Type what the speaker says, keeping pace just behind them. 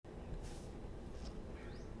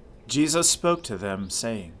Jesus spoke to them,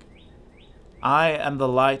 saying, I am the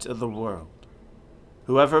light of the world.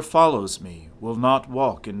 Whoever follows me will not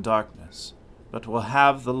walk in darkness, but will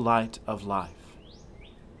have the light of life.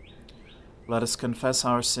 Let us confess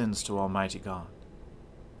our sins to Almighty God.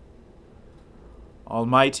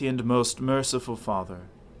 Almighty and most merciful Father,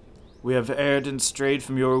 we have erred and strayed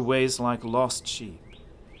from your ways like lost sheep.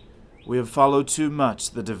 We have followed too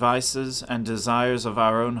much the devices and desires of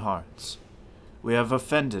our own hearts. We have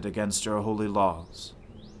offended against your holy laws.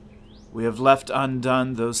 We have left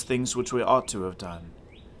undone those things which we ought to have done,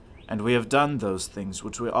 and we have done those things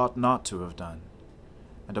which we ought not to have done.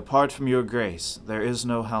 And apart from your grace, there is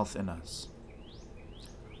no health in us.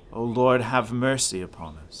 O Lord, have mercy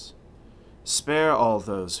upon us. Spare all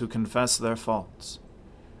those who confess their faults.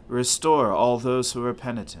 Restore all those who are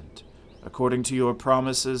penitent, according to your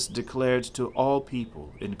promises declared to all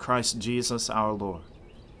people in Christ Jesus our Lord.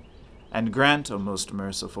 And grant, O most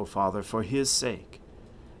merciful Father, for his sake,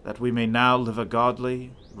 that we may now live a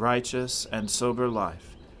godly, righteous, and sober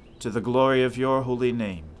life, to the glory of your holy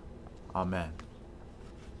name. Amen.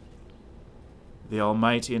 The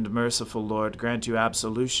Almighty and merciful Lord grant you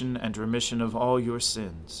absolution and remission of all your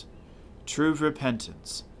sins, true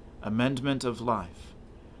repentance, amendment of life,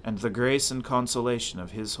 and the grace and consolation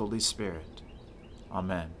of his Holy Spirit.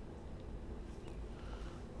 Amen.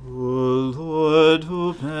 O Lord,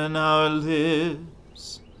 open our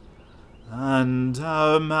lips, and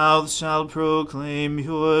our mouth shall proclaim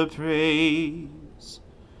your praise.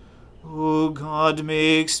 O God,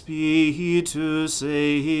 make speed to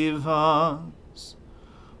save us.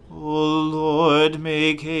 O Lord,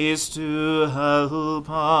 make haste to help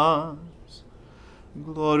us.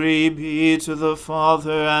 Glory be to the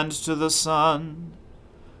Father, and to the Son,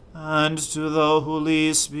 and to the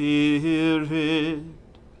Holy Spirit,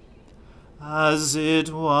 as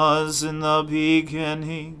it was in the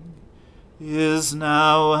beginning, is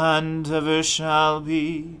now, and ever shall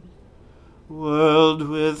be, world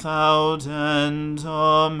without end.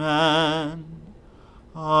 Amen.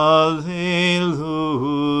 Alleluia.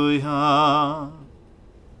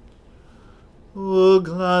 O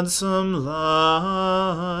gladsome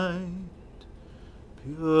light,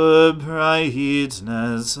 pure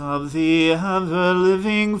brightness of the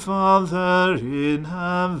ever-living Father in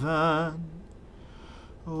heaven,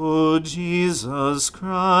 O Jesus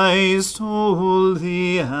Christ,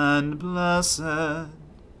 holy and blessed,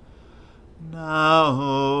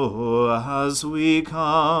 now as we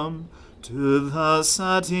come to the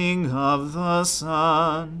setting of the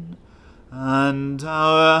sun, and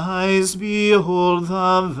our eyes behold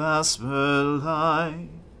the vesper light,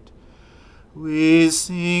 we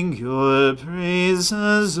sing your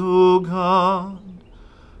praises, O God,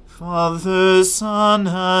 Father, Son,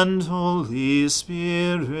 and Holy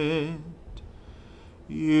Spirit.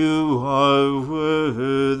 You are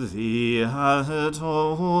worthy at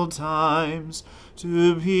all times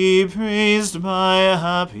to be praised by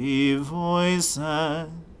happy voices,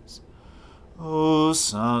 O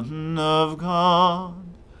Son of God,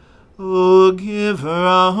 O Giver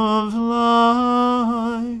of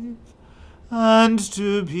life, and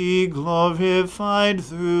to be glorified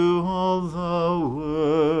through all the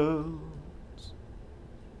world.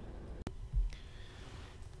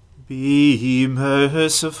 Be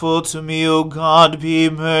merciful to me, O God, be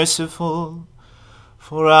merciful,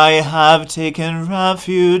 for I have taken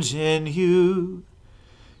refuge in you.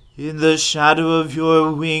 In the shadow of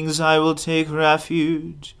your wings I will take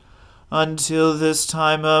refuge, until this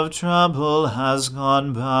time of trouble has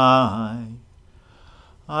gone by.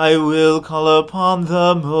 I will call upon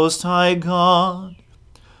the Most High God,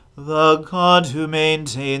 the God who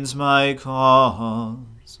maintains my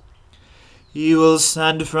cause. He will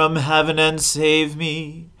send from heaven and save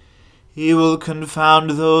me. He will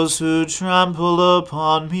confound those who trample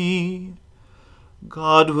upon me.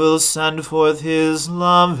 God will send forth his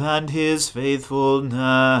love and his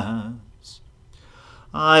faithfulness.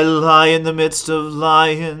 I lie in the midst of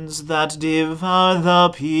lions that devour the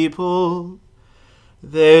people.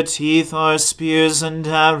 Their teeth are spears and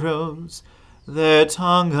arrows, their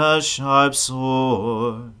tongue a sharp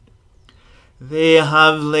sword. They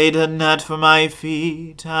have laid a net for my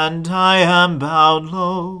feet, and I am bowed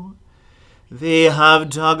low. They have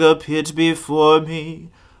dug a pit before me,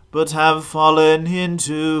 but have fallen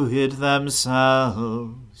into it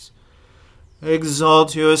themselves.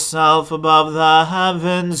 Exalt yourself above the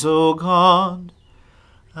heavens, O God,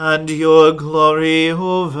 and your glory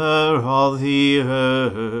over all the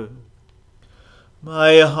earth.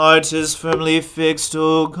 My heart is firmly fixed,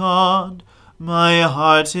 O God, my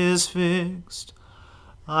heart is fixed.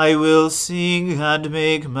 I will sing and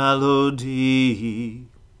make melody.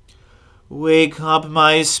 Wake up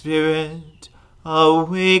my spirit,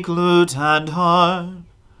 awake lute and harp.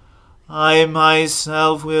 I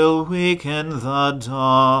myself will waken the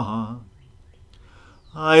dawn.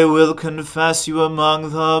 I will confess you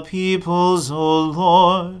among the peoples, O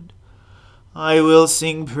Lord. I will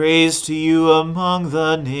sing praise to you among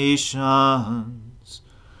the nations.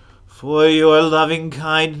 For your loving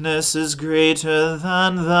kindness is greater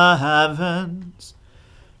than the heavens,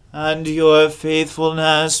 and your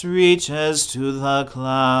faithfulness reaches to the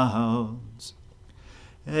clouds.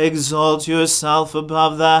 Exalt yourself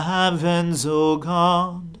above the heavens, O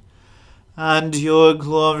God, and your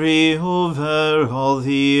glory over all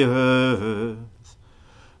the earth.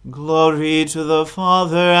 Glory to the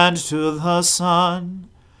Father, and to the Son,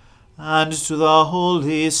 and to the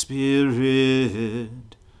Holy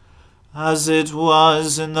Spirit, as it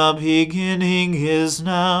was in the beginning, is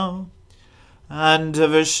now, and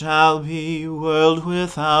ever shall be, world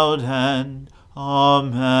without end.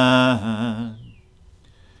 Amen.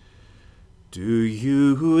 Do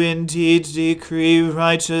you indeed decree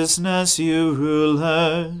righteousness, you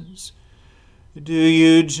rulers? Do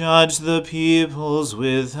you judge the peoples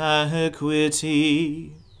with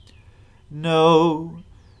equity? No,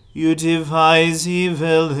 you devise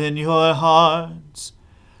evil in your hearts,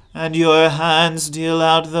 and your hands deal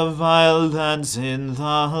out the violence in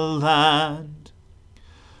the land.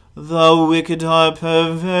 The wicked are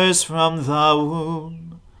perverse from the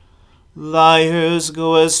womb. Liars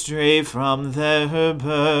go astray from their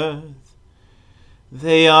birth.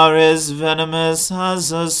 They are as venomous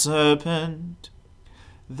as a serpent.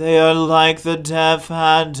 They are like the deaf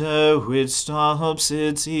adder which stops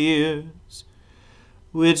its ears,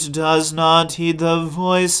 which does not heed the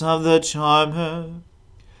voice of the charmer,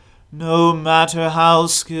 no matter how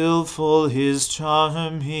skillful his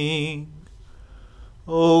charming.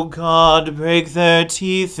 O God, break their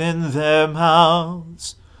teeth in their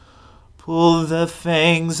mouths. Pull the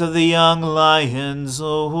fangs of the young lions,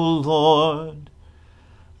 O Lord.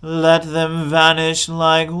 Let them vanish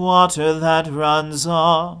like water that runs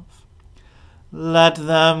off. Let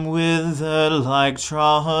them wither like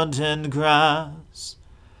trodden grass.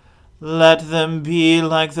 Let them be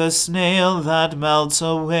like the snail that melts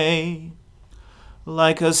away,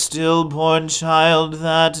 like a stillborn child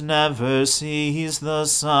that never sees the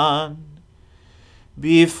sun.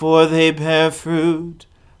 Before they bear fruit,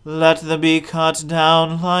 let them be cut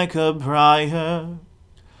down like a briar.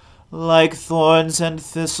 Like thorns and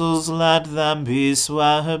thistles, let them be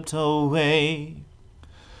swept away.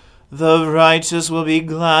 The righteous will be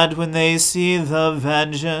glad when they see the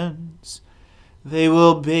vengeance. They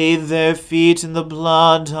will bathe their feet in the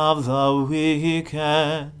blood of the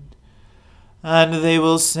wicked. And they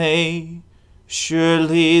will say,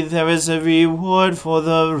 surely there is a reward for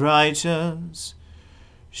the righteous.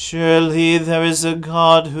 Surely there is a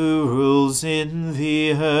God who rules in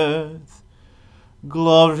the earth.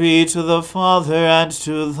 Glory to the Father, and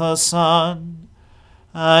to the Son,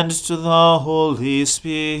 and to the Holy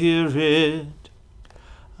Spirit,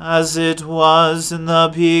 as it was in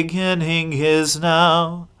the beginning, is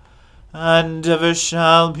now, and ever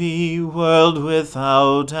shall be, world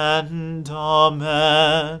without end.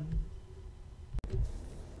 Amen.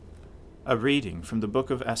 A reading from the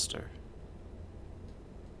book of Esther.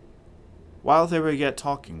 While they were yet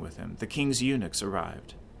talking with him, the king's eunuchs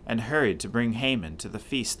arrived, and hurried to bring Haman to the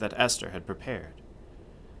feast that Esther had prepared.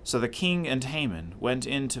 So the king and Haman went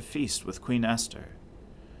in to feast with Queen Esther.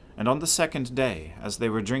 And on the second day, as they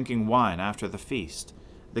were drinking wine after the feast,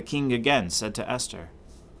 the king again said to Esther,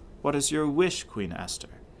 What is your wish, Queen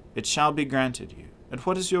Esther? It shall be granted you. And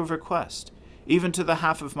what is your request? Even to the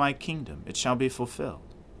half of my kingdom it shall be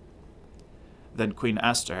fulfilled. Then Queen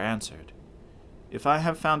Esther answered, If I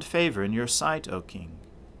have found favor in your sight, O king,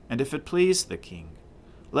 and if it please the king,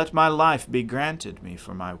 let my life be granted me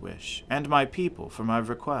for my wish, and my people for my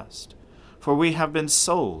request. For we have been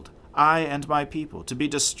sold, I and my people, to be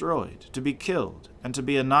destroyed, to be killed, and to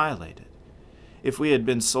be annihilated. If we had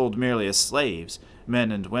been sold merely as slaves, men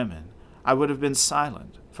and women, I would have been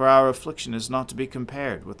silent, for our affliction is not to be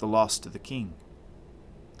compared with the loss to the king.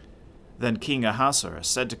 Then King Ahasuerus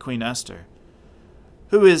said to Queen Esther,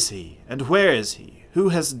 Who is he, and where is he? Who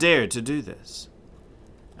has dared to do this?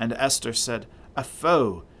 And Esther said, A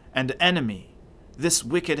foe and enemy, this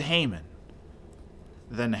wicked Haman.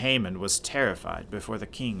 Then Haman was terrified before the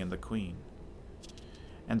king and the queen.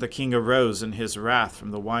 And the king arose in his wrath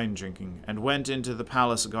from the wine drinking, and went into the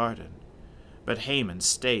palace garden. But Haman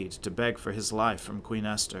stayed to beg for his life from Queen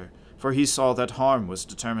Esther, for he saw that harm was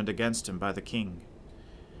determined against him by the king.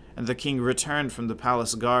 And the king returned from the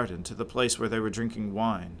palace garden to the place where they were drinking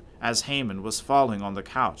wine, as Haman was falling on the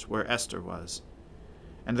couch where Esther was.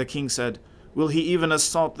 And the king said, "Will he even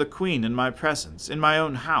assault the queen in my presence, in my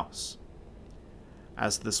own house?"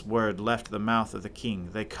 As this word left the mouth of the king,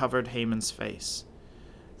 they covered Haman's face.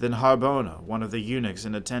 Then Harbona, one of the eunuchs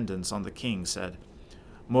in attendance on the king, said,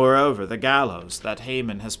 "Moreover, the gallows that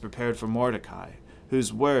Haman has prepared for Mordecai,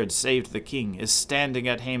 whose word saved the king, is standing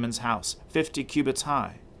at Haman's house, 50 cubits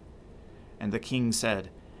high." And the king said,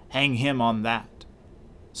 "Hang him on that."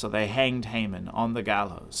 So they hanged Haman on the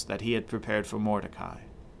gallows that he had prepared for Mordecai.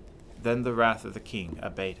 Then the wrath of the king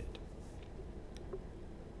abated.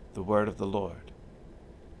 The word of the Lord.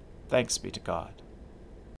 Thanks be to God.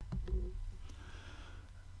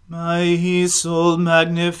 My soul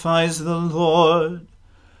magnifies the Lord.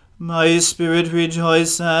 My spirit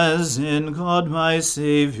rejoices in God my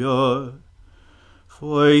Saviour.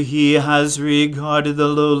 For he has regarded the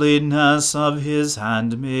lowliness of his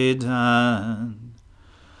handmaiden.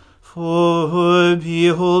 For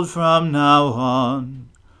behold, from now on,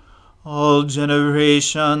 all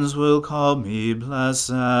generations will call me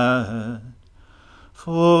blessed.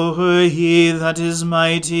 For he that is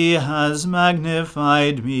mighty has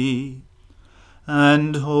magnified me,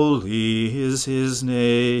 and holy is his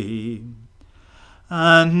name.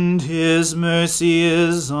 And his mercy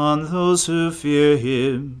is on those who fear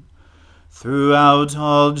him throughout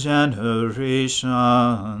all generations.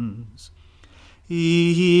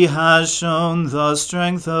 He has shown the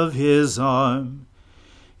strength of his arm.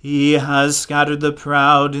 He has scattered the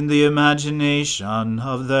proud in the imagination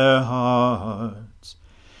of their hearts.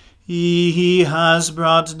 He has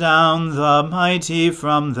brought down the mighty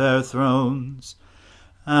from their thrones,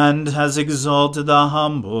 and has exalted the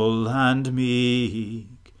humble and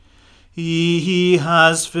meek. He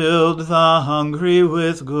has filled the hungry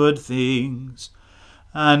with good things,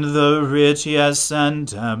 and the rich he has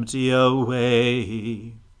sent empty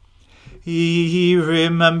away. He,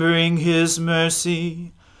 remembering his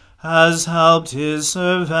mercy, has helped his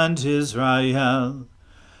servant Israel,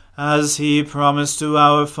 as he promised to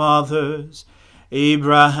our fathers,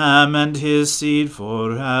 Abraham and his seed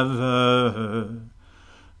forever.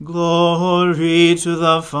 Glory to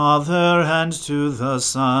the Father, and to the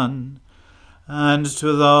Son, and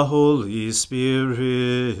to the Holy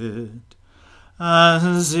Spirit,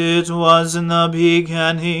 as it was in the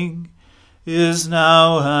beginning, is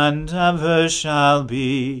now, and ever shall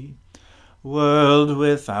be, world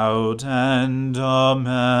without end.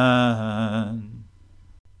 Amen.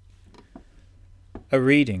 A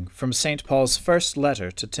reading from St. Paul's first letter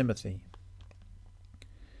to Timothy.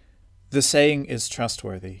 The saying is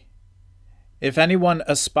trustworthy. If anyone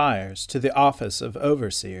aspires to the office of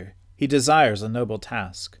overseer, he desires a noble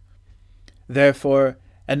task. Therefore,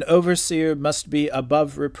 an overseer must be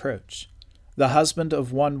above reproach, the husband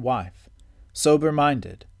of one wife,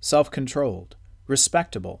 sober-minded, self-controlled,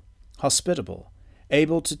 respectable, hospitable,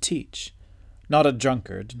 able to teach, not a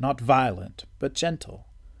drunkard, not violent, but gentle,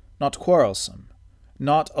 not quarrelsome,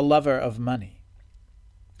 not a lover of money.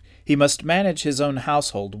 He must manage his own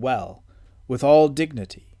household well, with all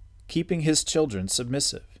dignity, keeping his children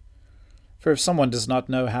submissive. For if someone does not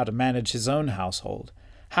know how to manage his own household,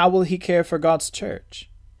 how will he care for God's church?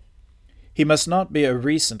 He must not be a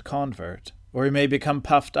recent convert, or he may become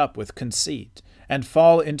puffed up with conceit, and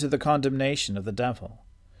fall into the condemnation of the devil.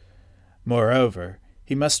 Moreover,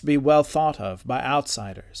 he must be well thought of by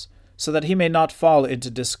outsiders, so that he may not fall into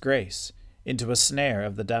disgrace, into a snare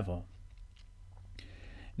of the devil.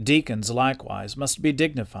 Deacons likewise must be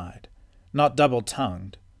dignified, not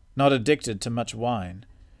double-tongued, not addicted to much wine,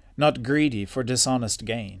 not greedy for dishonest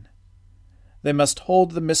gain. They must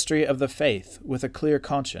hold the mystery of the faith with a clear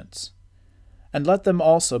conscience. And let them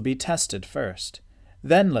also be tested first,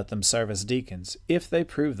 then let them serve as deacons, if they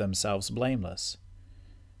prove themselves blameless.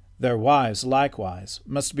 Their wives likewise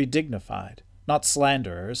must be dignified, not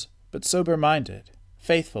slanderers, but sober-minded,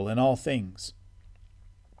 faithful in all things.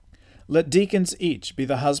 Let deacons each be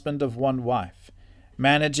the husband of one wife,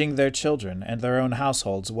 managing their children and their own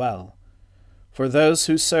households well. For those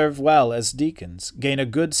who serve well as deacons gain a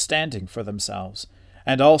good standing for themselves,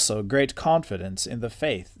 and also great confidence in the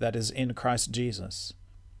faith that is in Christ Jesus.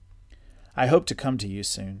 I hope to come to you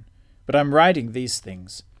soon, but I'm writing these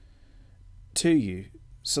things to you,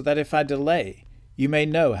 so that if I delay, you may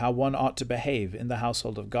know how one ought to behave in the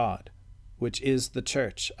household of God, which is the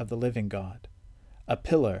church of the living God, a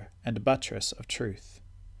pillar and buttress of truth.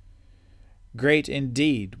 Great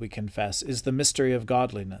indeed, we confess, is the mystery of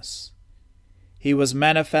godliness. He was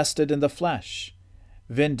manifested in the flesh,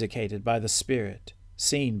 vindicated by the Spirit,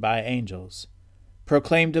 seen by angels,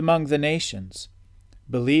 proclaimed among the nations,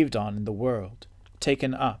 believed on in the world,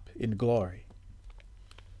 taken up in glory.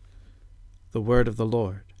 The word of the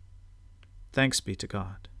Lord. Thanks be to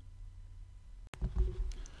God.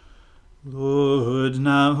 Lord,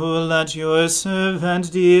 now let your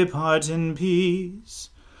servant depart in peace,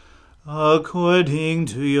 according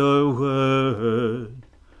to your word.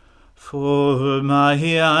 For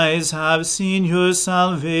my eyes have seen your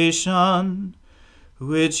salvation,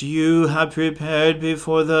 which you have prepared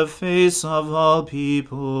before the face of all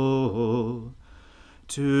people,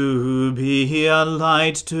 to be a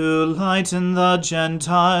light to lighten the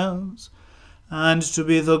Gentiles, and to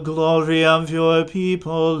be the glory of your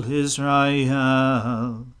people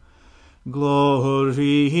Israel.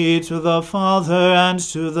 Glory to the Father, and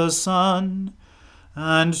to the Son,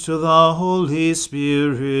 and to the Holy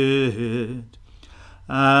Spirit,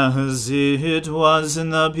 as it was in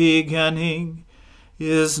the beginning,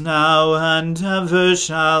 is now, and ever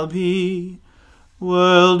shall be,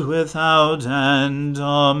 world without end.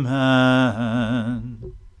 Amen.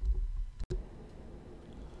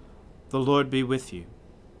 The Lord be with you.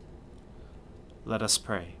 Let us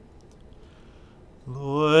pray.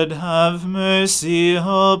 Lord, have mercy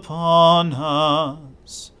upon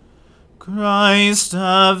us. Christ,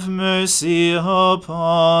 have mercy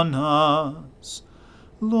upon us.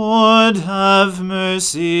 Lord, have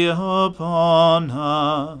mercy upon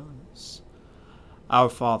us. Our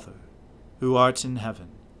Father, who art in heaven,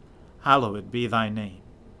 hallowed be thy name.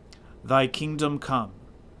 Thy kingdom come,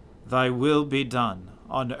 thy will be done,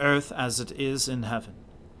 on earth as it is in heaven.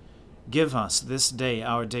 Give us this day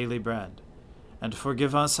our daily bread, and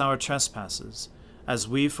forgive us our trespasses, as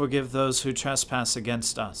we forgive those who trespass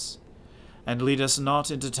against us. And lead us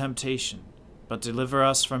not into temptation, but deliver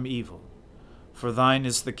us from evil. For thine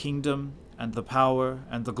is the kingdom, and the power,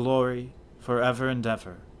 and the glory, forever and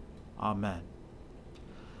ever. Amen.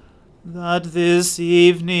 That this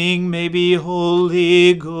evening may be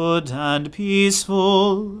holy, good, and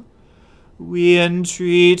peaceful, we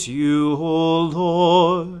entreat you, O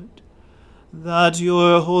Lord, that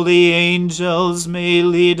your holy angels may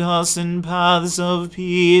lead us in paths of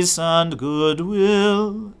peace and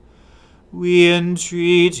goodwill. We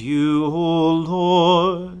entreat you, O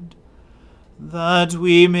Lord, that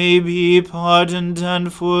we may be pardoned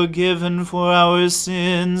and forgiven for our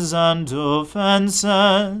sins and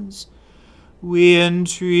offenses. We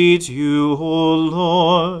entreat you, O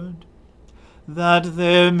Lord, that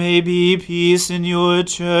there may be peace in your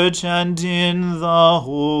church and in the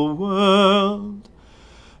whole world.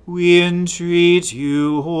 We entreat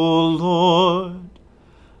you, O Lord,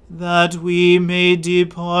 that we may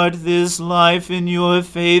depart this life in your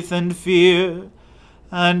faith and fear,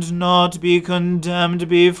 and not be condemned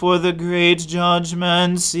before the great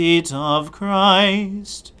judgment seat of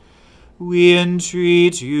Christ. We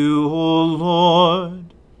entreat you, O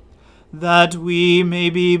Lord, that we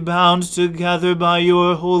may be bound together by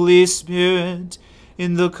your Holy Spirit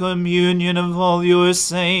in the communion of all your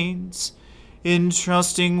saints,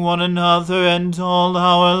 entrusting one another and all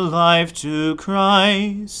our life to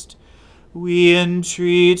Christ. We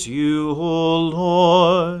entreat you, O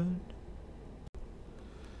Lord.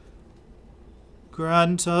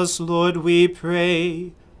 Grant us, Lord, we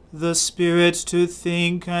pray, the Spirit to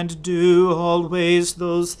think and do always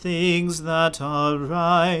those things that are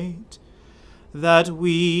right, that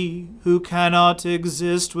we, who cannot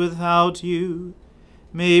exist without you,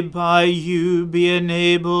 may by you be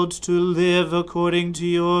enabled to live according to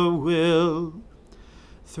your will.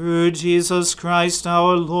 Through Jesus Christ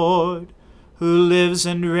our Lord, who lives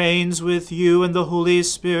and reigns with you and the Holy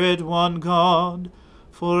Spirit, one God,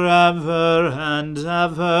 forever and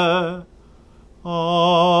ever.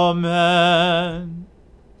 Amen.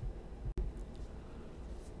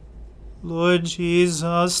 Lord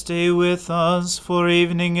Jesus, stay with us, for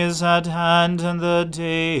evening is at hand and the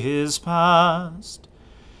day is past.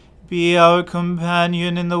 Be our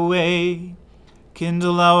companion in the way,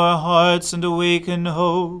 kindle our hearts and awaken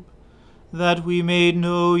hope, that we may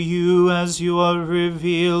know you as you are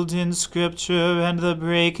revealed in Scripture and the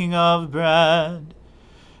breaking of bread.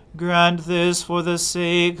 Grant this for the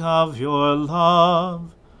sake of your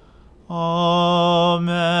love. Amen.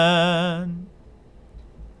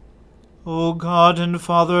 O God and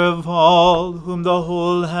Father of all, whom the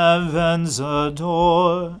whole heavens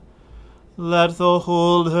adore, let the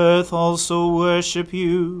whole earth also worship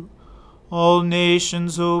you, all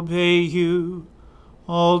nations obey you,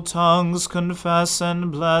 all tongues confess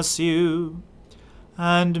and bless you,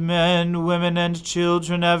 and men, women, and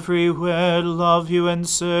children everywhere love you and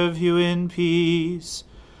serve you in peace,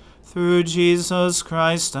 through Jesus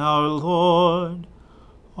Christ our Lord.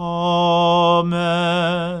 Amen.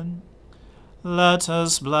 Let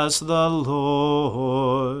us bless the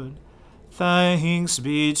Lord. Thanks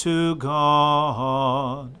be to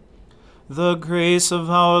God. The grace of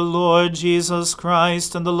our Lord Jesus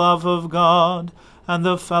Christ, and the love of God, and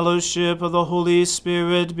the fellowship of the Holy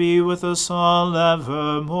Spirit be with us all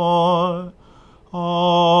evermore.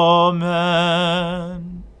 Amen.